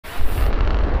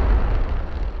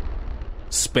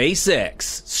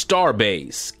SpaceX,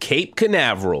 Starbase, Cape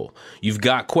Canaveral. You've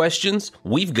got questions?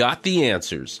 We've got the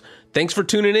answers. Thanks for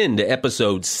tuning in to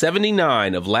episode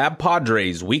 79 of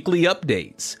LabPadre's weekly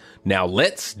updates. Now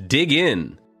let's dig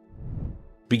in.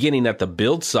 Beginning at the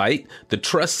build site, the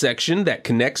truss section that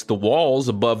connects the walls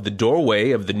above the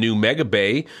doorway of the new mega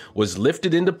bay was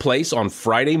lifted into place on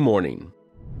Friday morning.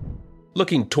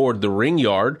 Looking toward the ring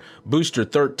yard, Booster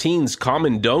 13's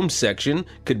common dome section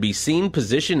could be seen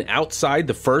positioned outside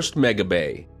the first mega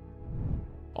bay.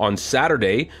 On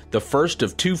Saturday, the first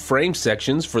of two frame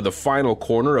sections for the final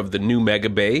corner of the new mega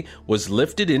bay was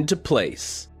lifted into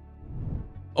place.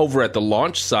 Over at the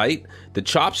launch site, the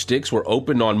chopsticks were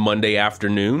opened on Monday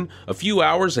afternoon, a few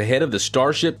hours ahead of the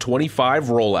Starship 25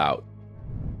 rollout.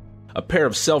 A pair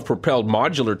of self-propelled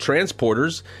modular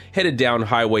transporters headed down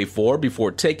Highway 4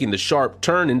 before taking the sharp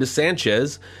turn into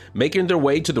Sanchez, making their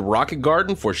way to the rocket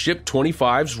garden for Ship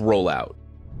 25's rollout.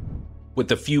 With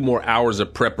a few more hours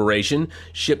of preparation,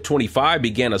 Ship 25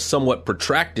 began a somewhat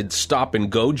protracted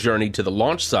stop-and-go journey to the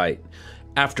launch site.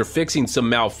 After fixing some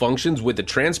malfunctions with the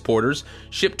transporters,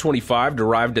 Ship 25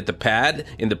 arrived at the pad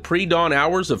in the pre-dawn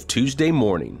hours of Tuesday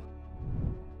morning.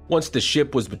 Once the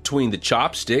ship was between the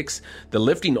chopsticks, the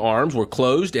lifting arms were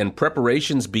closed and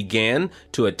preparations began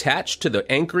to attach to the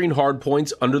anchoring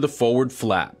hardpoints under the forward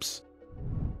flaps.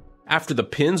 After the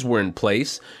pins were in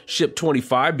place, Ship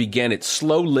 25 began its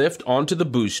slow lift onto the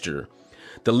booster.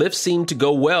 The lift seemed to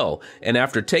go well, and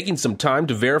after taking some time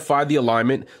to verify the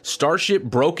alignment, Starship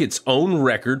broke its own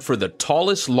record for the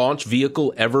tallest launch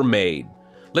vehicle ever made.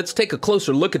 Let's take a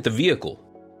closer look at the vehicle.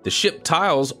 The ship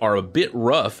tiles are a bit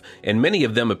rough, and many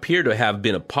of them appear to have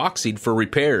been epoxied for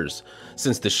repairs,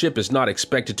 since the ship is not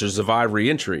expected to survive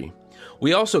re-entry.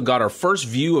 We also got our first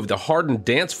view of the hardened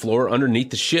dance floor underneath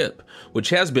the ship,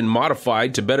 which has been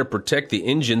modified to better protect the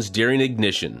engines during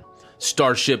ignition.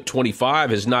 Starship 25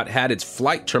 has not had its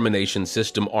flight termination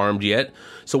system armed yet,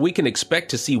 so we can expect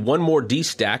to see one more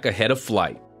D-stack ahead of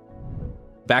flight.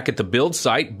 Back at the build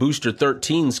site, Booster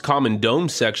 13's common dome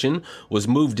section was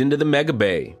moved into the mega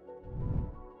bay.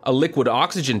 A liquid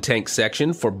oxygen tank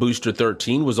section for Booster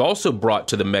 13 was also brought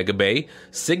to the mega bay,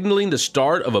 signaling the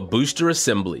start of a booster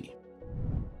assembly.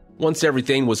 Once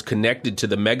everything was connected to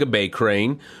the mega bay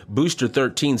crane, Booster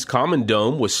 13's common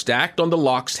dome was stacked on the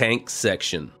LOX tank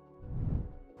section.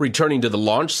 Returning to the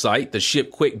launch site, the ship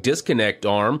quick disconnect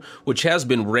arm, which has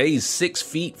been raised 6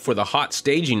 feet for the hot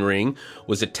staging ring,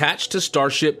 was attached to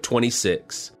Starship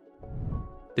 26.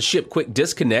 The ship quick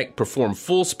disconnect performed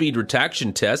full speed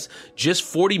retraction tests just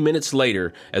 40 minutes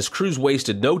later, as crews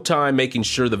wasted no time making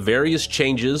sure the various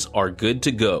changes are good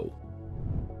to go.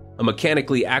 A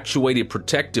mechanically actuated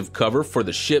protective cover for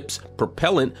the ship's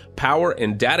propellant, power,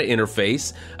 and data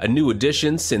interface, a new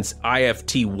addition since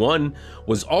IFT-1,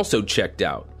 was also checked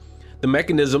out. The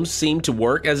mechanisms seemed to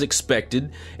work as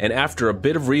expected, and after a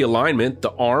bit of realignment,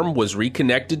 the arm was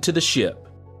reconnected to the ship.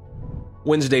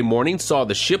 Wednesday morning saw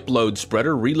the ship load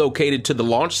spreader relocated to the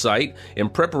launch site in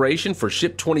preparation for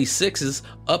Ship 26's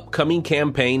upcoming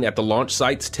campaign at the launch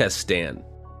site's test stand.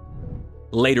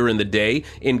 Later in the day,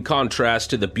 in contrast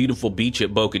to the beautiful beach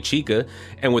at Boca Chica,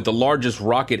 and with the largest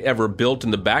rocket ever built in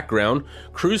the background,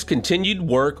 crews continued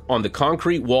work on the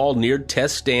concrete wall near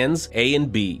test stands A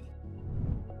and B.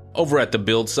 Over at the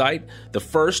build site, the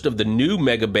first of the new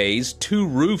mega bay's 2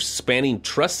 roofs spanning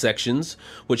truss sections,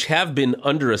 which have been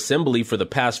under assembly for the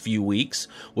past few weeks,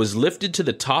 was lifted to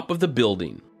the top of the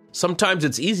building. Sometimes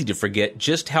it's easy to forget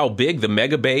just how big the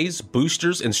mega bays,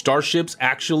 boosters, and starships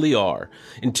actually are,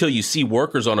 until you see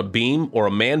workers on a beam or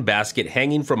a man basket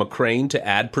hanging from a crane to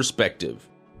add perspective.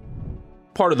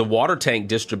 Part of the water tank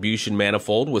distribution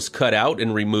manifold was cut out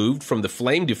and removed from the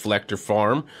flame deflector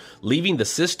farm, leaving the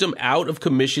system out of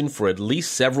commission for at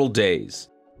least several days.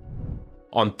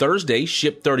 On Thursday,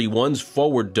 Ship 31's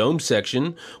forward dome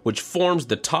section, which forms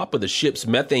the top of the ship's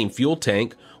methane fuel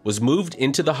tank, was moved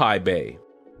into the high bay.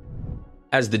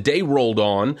 As the day rolled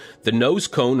on, the nose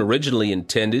cone originally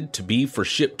intended to be for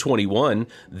Ship 21,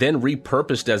 then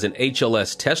repurposed as an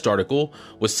HLS test article,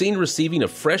 was seen receiving a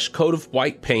fresh coat of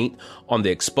white paint on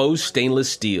the exposed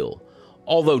stainless steel.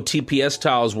 Although TPS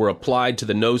tiles were applied to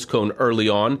the nose cone early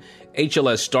on,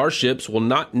 HLS starships will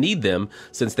not need them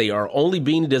since they are only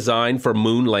being designed for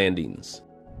moon landings.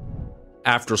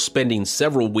 After spending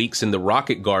several weeks in the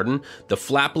rocket garden, the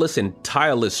flapless and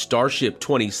tileless Starship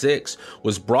 26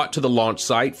 was brought to the launch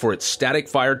site for its static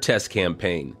fire test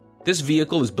campaign. This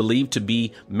vehicle is believed to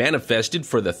be manifested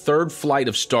for the 3rd flight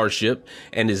of Starship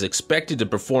and is expected to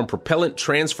perform propellant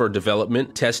transfer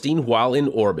development testing while in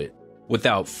orbit.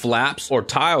 Without flaps or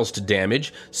tiles to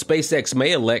damage, SpaceX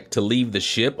may elect to leave the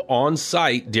ship on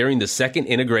site during the second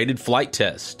integrated flight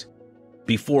test.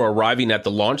 Before arriving at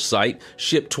the launch site,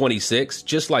 Ship 26,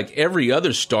 just like every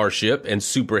other Starship and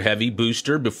Super Heavy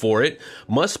booster before it,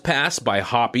 must pass by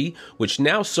Hoppy, which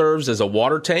now serves as a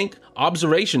water tank,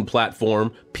 observation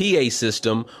platform, PA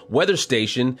system, weather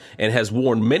station, and has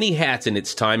worn many hats in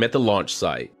its time at the launch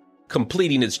site.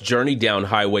 Completing its journey down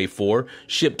Highway 4,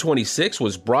 Ship 26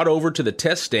 was brought over to the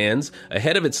test stands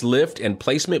ahead of its lift and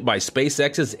placement by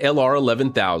SpaceX's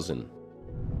LR-11000.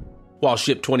 While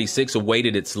Ship 26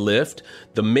 awaited its lift,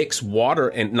 the mixed water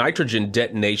and nitrogen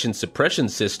detonation suppression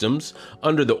systems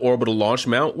under the orbital launch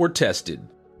mount were tested.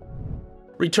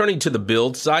 Returning to the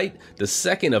build site, the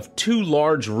second of two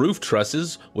large roof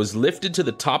trusses was lifted to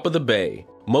the top of the bay.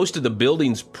 Most of the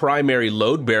building's primary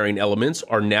load-bearing elements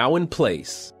are now in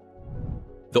place.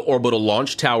 The orbital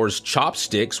launch tower's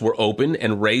chopsticks were opened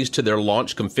and raised to their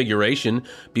launch configuration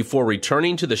before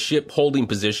returning to the ship holding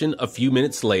position a few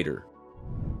minutes later.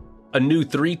 A new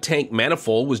 3-tank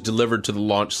manifold was delivered to the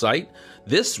launch site.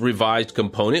 This revised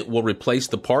component will replace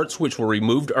the parts which were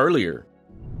removed earlier.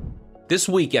 This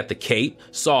week at the Cape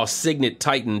saw Cygnet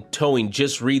Titan towing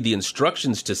Just Read the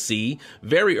Instructions to sea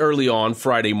very early on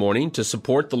Friday morning to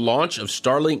support the launch of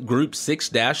Starlink Group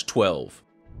 6-12.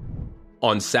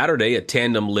 On Saturday, a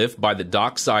tandem lift by the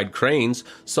dockside cranes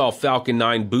saw Falcon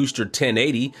 9 Booster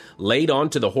 1080 laid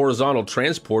onto the horizontal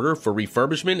transporter for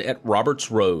refurbishment at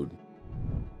Roberts Road.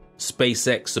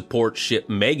 SpaceX support ship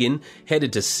Megan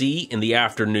headed to sea in the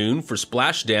afternoon for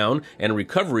splashdown and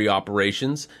recovery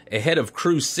operations ahead of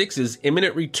Crew 6's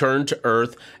imminent return to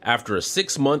Earth after a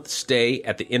 6-month stay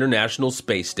at the International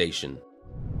Space Station.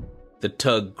 The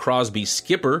tug Crosby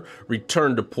Skipper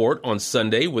returned to port on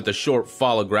Sunday with a short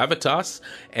follow gravitas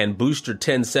and Booster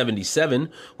 1077,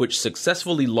 which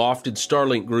successfully lofted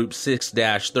Starlink Group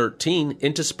 6-13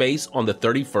 into space on the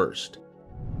 31st.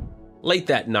 Late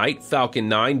that night, Falcon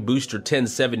 9 Booster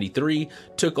 1073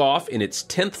 took off in its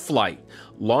 10th flight,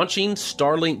 launching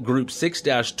Starlink Group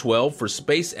 6-12 for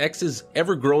SpaceX's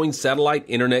ever-growing satellite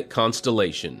internet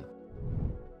constellation.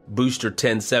 Booster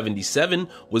 1077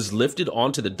 was lifted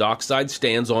onto the dockside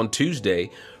stands on Tuesday,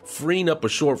 freeing up a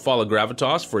short follow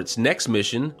gravitas for its next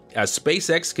mission as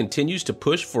SpaceX continues to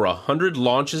push for 100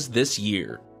 launches this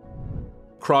year.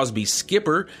 Crosby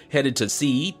Skipper headed to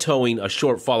sea, towing a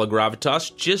short follow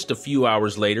gravitas just a few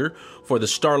hours later for the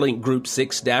Starlink Group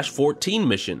 6-14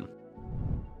 mission.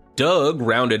 Doug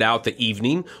rounded out the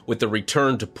evening with a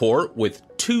return to port with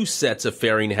 2 sets of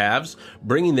fairing halves,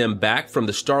 bringing them back from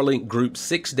the Starlink Group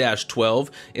 6-12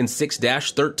 and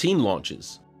 6-13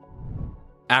 launches.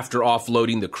 After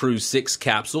offloading the Crew 6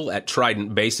 capsule at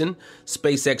Trident Basin,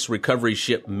 SpaceX recovery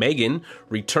ship Megan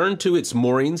returned to its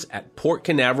moorings at Port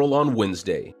Canaveral on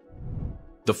Wednesday.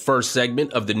 The first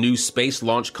segment of the new Space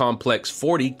Launch Complex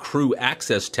 40 Crew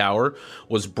Access Tower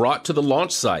was brought to the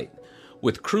launch site.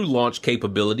 With crew launch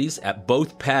capabilities at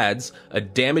both pads, a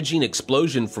damaging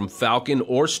explosion from Falcon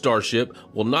or Starship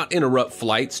will not interrupt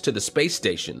flights to the space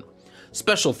station.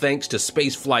 Special thanks to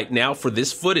Spaceflight Now for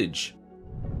this footage.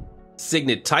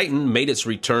 Cygnet Titan made its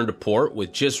return to port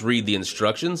with Just Read the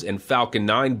Instructions and Falcon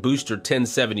 9 Booster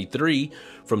 1073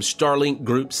 from Starlink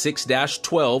Group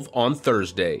 6-12 on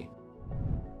Thursday.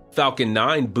 Falcon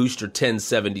 9 Booster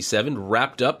 1077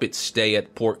 wrapped up its stay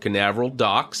at Port Canaveral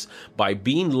docks by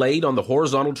being laid on the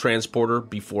horizontal transporter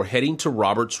before heading to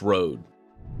Roberts Road.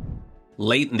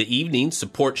 Late in the evening,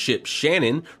 support ship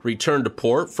Shannon returned to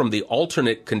port from the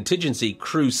alternate contingency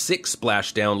Crew 6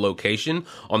 splashdown location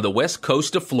on the west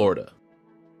coast of Florida.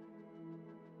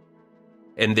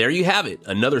 And there you have it,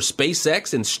 another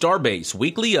SpaceX and Starbase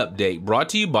weekly update brought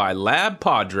to you by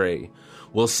LabPadre.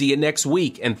 We'll see you next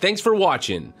week, and thanks for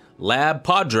watching.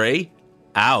 LabPadre,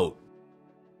 out.